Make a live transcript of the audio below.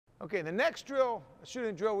Okay, the next drill,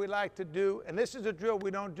 shooting drill we like to do, and this is a drill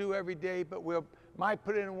we don't do every day, but we might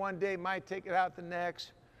put it in one day, might take it out the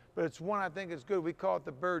next, but it's one I think is good. We call it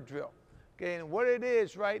the bird drill. Okay, and what it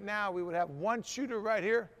is right now, we would have one shooter right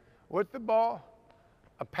here with the ball,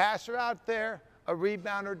 a passer out there, a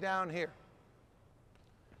rebounder down here.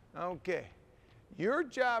 Okay, your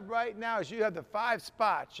job right now is you have the 5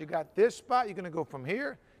 spots. You got this spot, you're gonna go from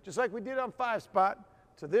here, just like we did on 5 spot,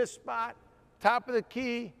 to this spot, top of the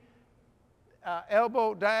key,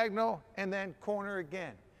 elbow diagonal, and then corner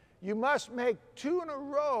again. You must make 2 in a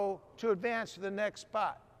row to advance to the next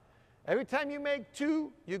spot. Every time you make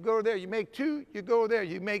 2, you go there. You make 2, you go there.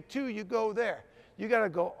 You make 2, you go there. You got to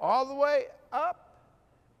go all the way up,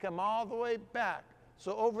 come all the way back.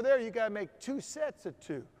 So over there, you got to make 2 sets of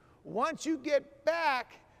 2. Once you get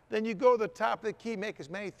back, then you go to the top of the key, make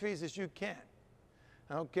as many 3s as you can.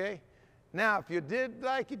 Okay? Now, if you did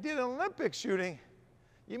like you did in Olympic shooting,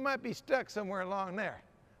 you might be stuck somewhere along there.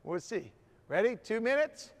 We'll see. Ready? 2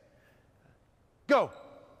 minutes. Go.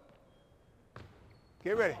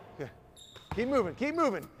 Get ready. Keep moving. Keep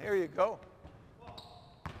moving. There you go.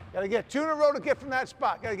 Got to get 2 in a row to get from that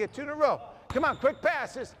spot. Got to get 2 in a row. Come on, quick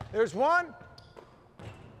passes. There's 1,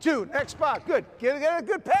 2. Next spot. Good. Get a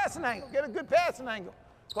good passing angle. Get a good passing angle.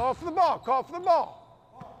 Call for the ball. Call for the ball.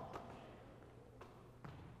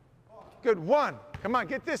 Good. 1. Come on,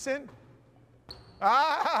 get this in.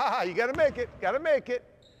 Ah, you got to make it. Got to make it.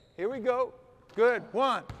 Here we go. Good.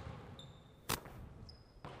 1.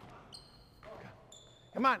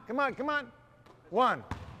 Come on, come on, come on. 1.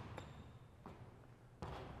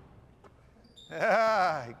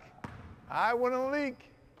 I wouldn't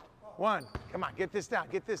leak. 1. Come on, get this down,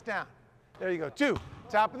 get this down. There you go. 2.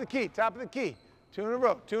 Top of the key, top of the key. 2 in a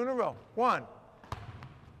row, 2 in a row. 1.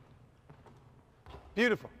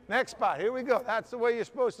 Beautiful. Next spot. Here we go. That's the way you're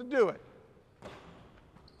supposed to do it.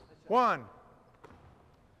 1.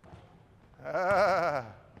 There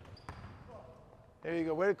you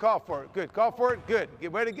go. Way to call for it. Good. Call for it. Good.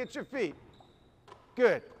 Get ready to get your feet.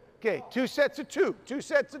 Good. Okay. 2 sets of 2. 2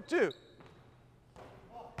 sets of 2.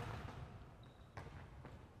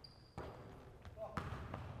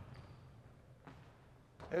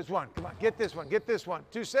 There's 1. Come on. Get this one. Get this one.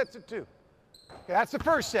 2 sets of 2. Okay, that's the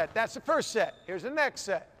first set. That's the first set. Here's the next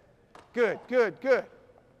set. Good. Good. Good.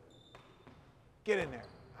 Get in there.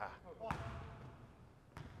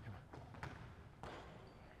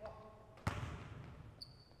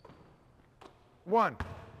 1,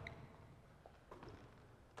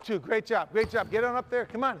 2, great job, great job. Get on up there,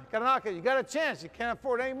 come on, gotta knock it. You got a chance, you can't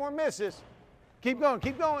afford any more misses. Keep going,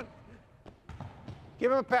 keep going.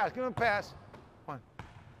 Give him a pass, give him a pass. 1.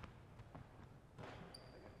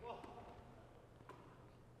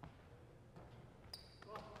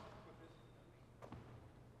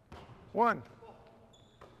 1.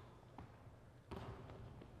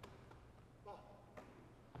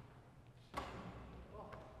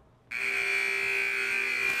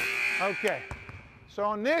 Okay, so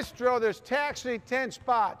on this drill, there's actually 10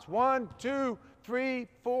 spots. 1, 2, 3,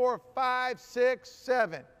 4, 5, 6,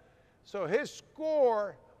 7. So his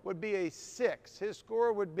score would be a 6. His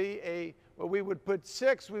score would be well, we would put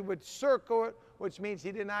 6, we would circle it, which means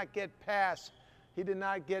he did not get past,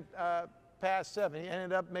 past 7. He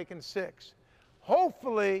ended up making 6.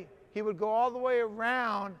 Hopefully, he would go all the way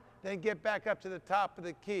around, then get back up to the top of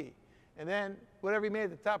the key. And then whatever he made at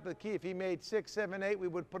the top of the key, if he made 6, 7, 8, we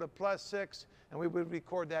would put a +6, and we would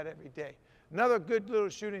record that every day. Another good little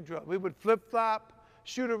shooting drill. We would flip-flop.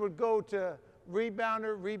 Shooter would go to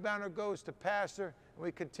rebounder. Rebounder goes to passer, and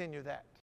we continue that.